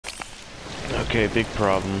Okay, big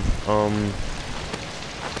problem.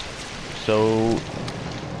 So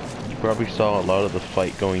you probably saw a lot of the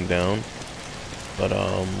fight going down, but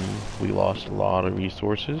we lost a lot of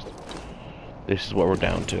resources. This is what we're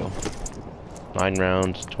down to. 9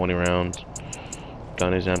 rounds, 20 rounds.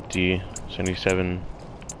 Gun is empty. 77.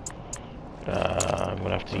 I'm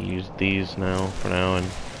gonna have to use these now for now and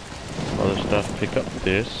other stuff. Pick up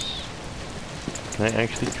this. Can I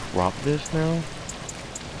actually drop this now?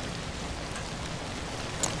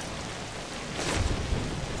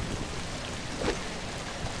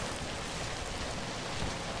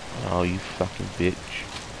 Oh, you fucking bitch.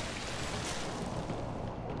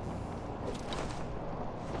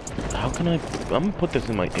 How can I'm gonna put this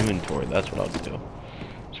in my inventory. That's what I'll do.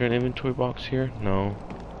 Is there an inventory box here? No.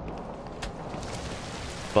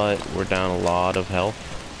 But we're down a lot of health.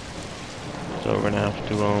 So we're gonna have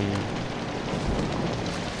to,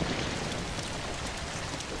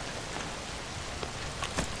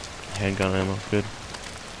 handgun ammo, good.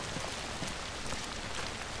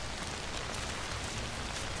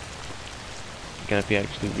 Gotta be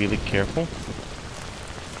actually really careful.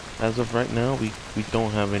 As of right now, we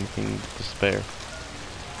don't have anything to spare.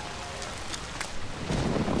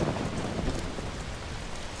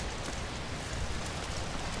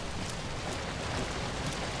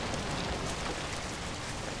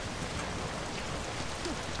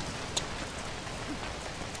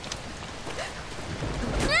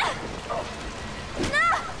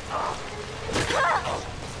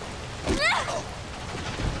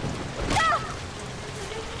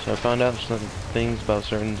 So I found out some things about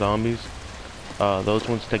certain zombies. Those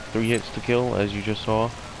ones take 3 hits to kill, as you just saw,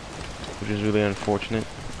 which is really unfortunate.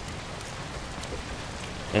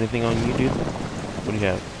 Anything on you, dude? What do you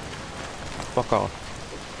have? Fuck off.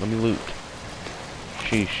 Let me loot.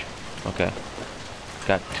 Sheesh. Okay.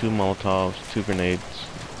 Got 2 Molotovs, 2 grenades.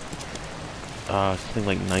 Something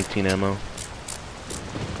like 19 ammo.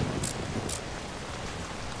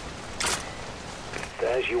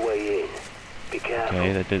 As you weigh in, be careful.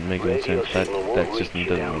 Okay, that didn't make any sense. That system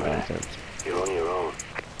doesn't make any sense. You're on your own.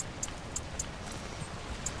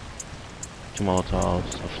 2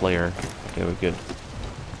 Molotovs, a flare. Okay, we're good.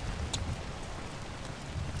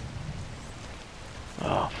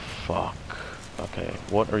 Oh, fuck. Okay,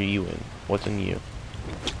 what are you in? What's in you?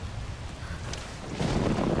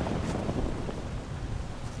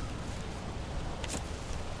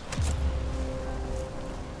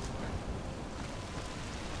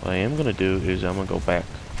 What I am gonna do is I'm gonna go back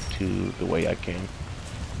to the way I came.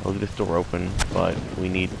 I'll leave this door open, but we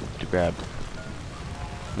need to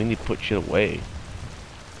put shit away.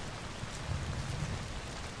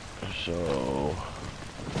 So,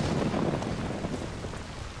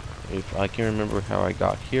 if I can remember how I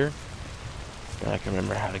got here, then I can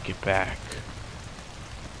remember how to get back.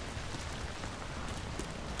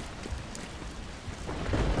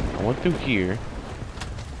 I went through here.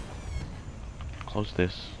 Close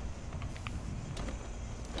this.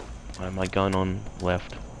 I have my gun on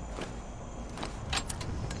left.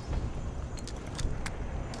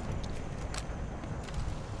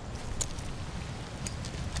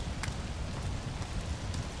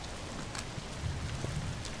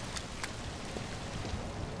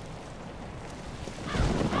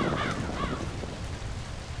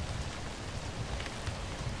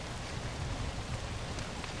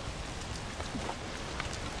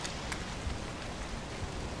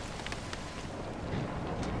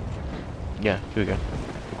 Yeah, here we go.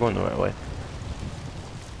 We're going the right way.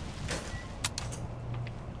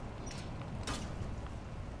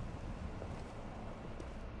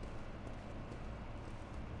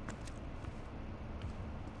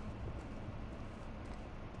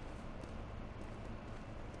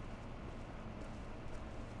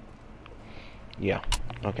 Yeah,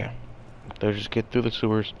 okay. Let's just get through the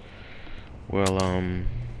sewers. We'll,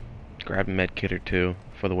 grab a med kit or 2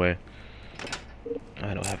 for the way.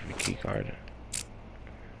 I don't have a key card.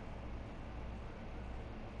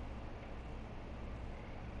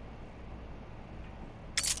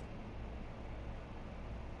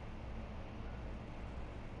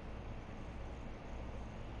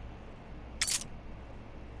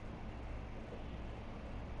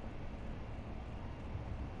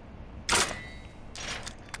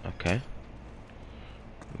 Okay.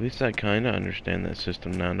 At least I kinda understand that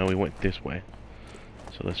system now. No, we went this way.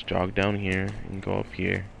 So let's jog down here and go up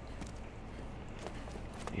here.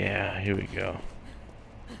 Yeah, here we go.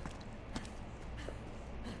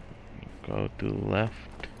 Go to the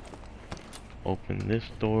left. Open this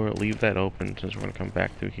door. Leave that open since we're gonna come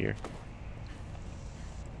back through here.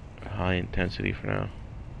 High intensity for now.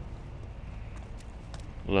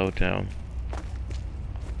 Low down.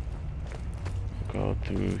 Go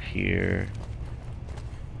through here.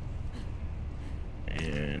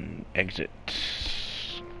 And exit.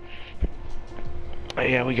 Oh,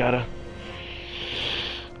 yeah, we gotta.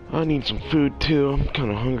 I need some food too. I'm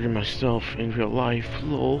kinda hungry myself in real life.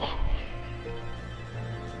 Lol.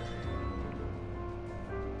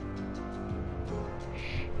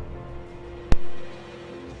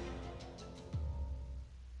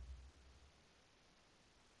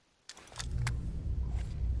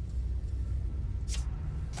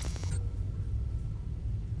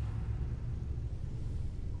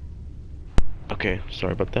 Okay,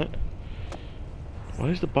 sorry about that. Why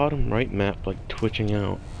is the bottom right map like twitching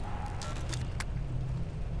out?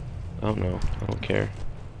 I don't know. I don't care.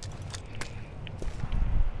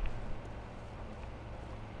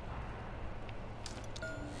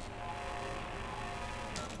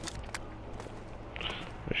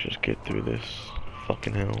 Let's just get through this.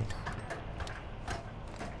 Fucking hell.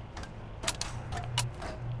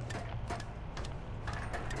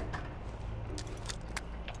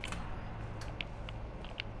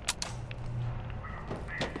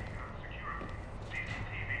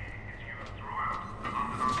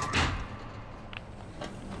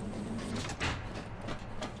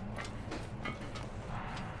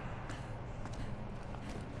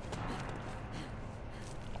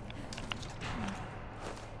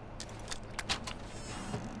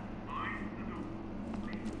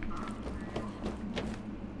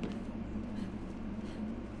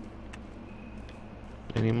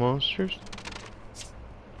 Any monsters?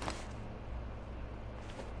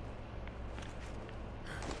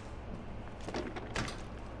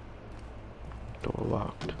 Door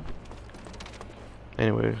locked.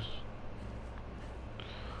 Anyways.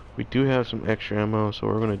 We do have some extra ammo, so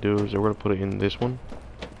what we're gonna do is we're gonna put it in this one.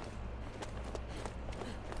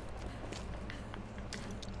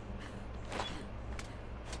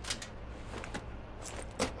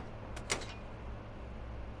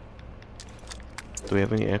 Do we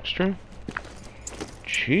have any extra?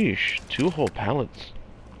 Sheesh, 2 whole pallets.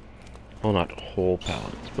 Well, not whole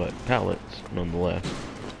pallets, but pallets nonetheless.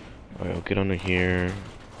 Alright, I'll get under here.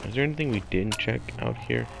 Is there anything we didn't check out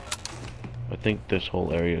here? I think this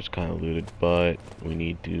whole area is kind of looted, but we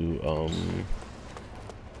need to,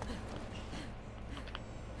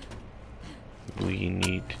 we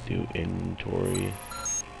need to do inventory.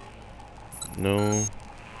 No.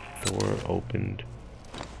 Door opened.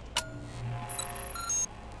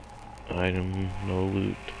 Item, no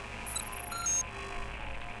loot.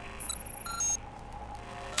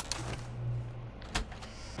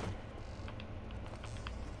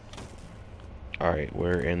 Alright,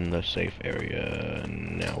 we're in the safe area.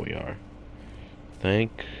 Now we are.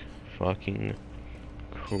 Thank fucking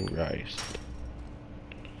Christ.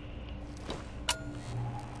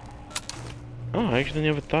 Oh, I actually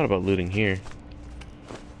never thought about looting here.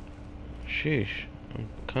 Sheesh, I'm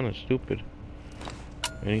kinda stupid.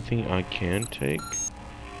 Anything I can take?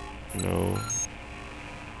 No.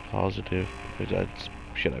 Positive, because that's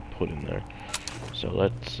shit I put in there. So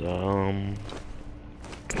let's,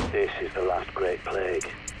 This is the last great plague.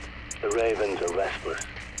 The ravens are restless.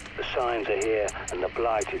 The signs are here, and the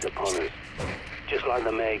blight is upon us. Just like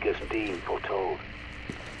the Magus Dean foretold.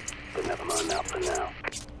 But never mind that for now.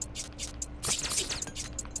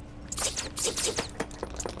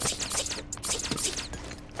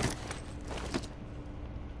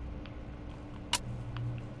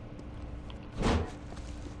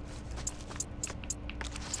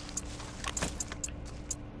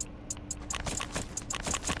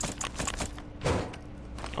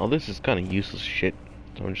 all this is kind of useless shit,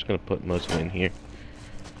 so I'm just gonna put most of it in here.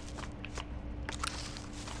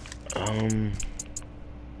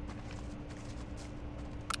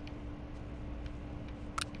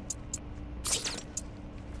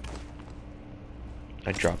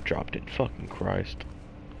 I dropped it. Fucking Christ.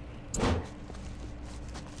 You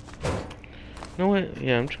know what?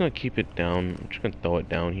 Yeah, I'm just gonna keep it down. I'm just gonna throw it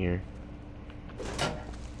down here.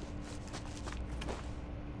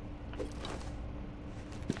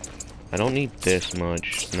 I don't need this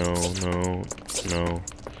much. No, no, no.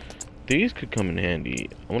 These could come in handy.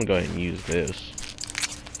 I want to go ahead and use this.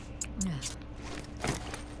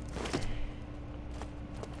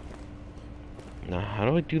 Now, how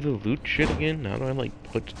do I do the loot shit again? How do I, like,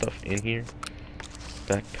 put stuff in here?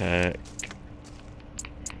 Backpack.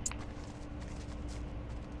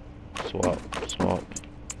 Swap.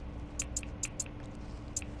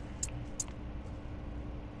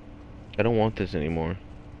 I don't want this anymore.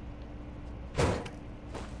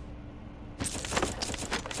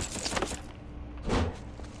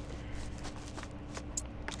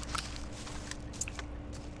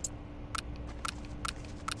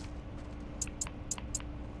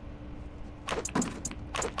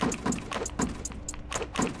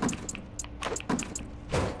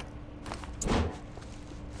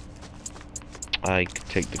 I could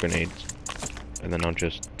take the grenades, and then I'll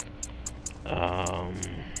just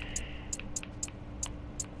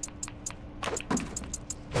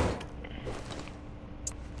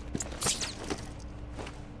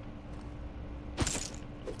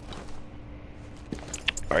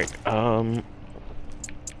alright,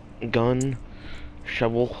 gun,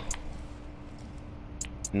 shovel,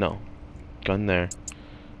 no, gun there.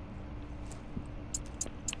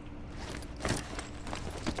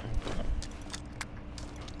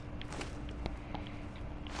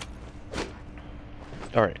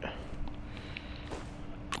 Alright.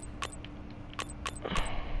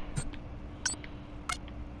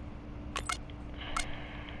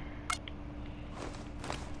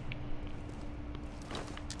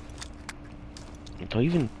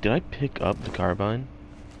 Did I pick up the carbine?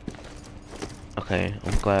 Okay,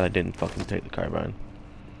 I'm glad I didn't fucking take the carbine.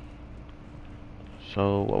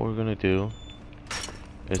 So what we're gonna do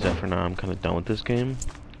is that for now I'm kinda done with this game.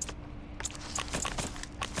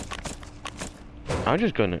 I'm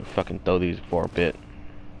just gonna fucking throw these for a bit.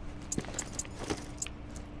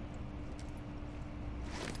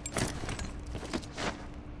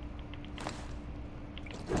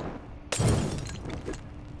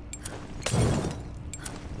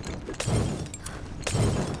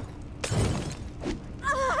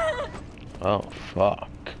 Oh, fuck.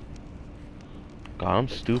 God, I'm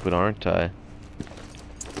stupid, aren't I?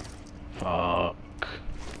 Fuck.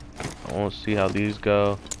 I wanna see how these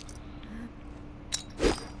go.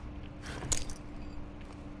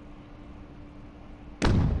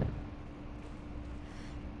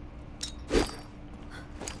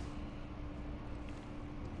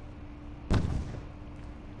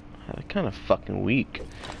 They're kind of fucking weak.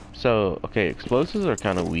 So, okay, explosives are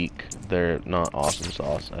kind of weak. They're not awesome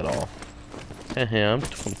sauce at all. I'm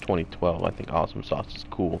from 2012. I think awesome sauce is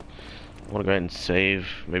cool. I want to go ahead and save.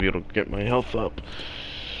 Maybe it'll get my health up.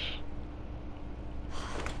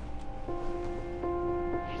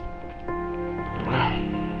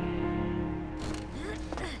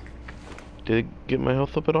 Did it get my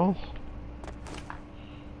health up at all?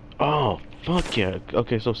 Oh, fuck yeah.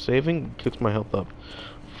 Okay, so saving gets my health up.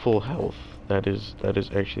 Full health. That is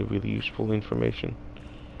actually really useful information.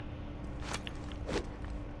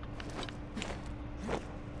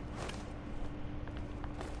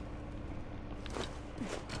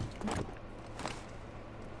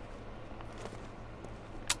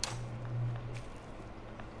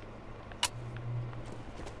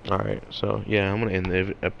 Alright, so yeah, I'm gonna end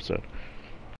the episode.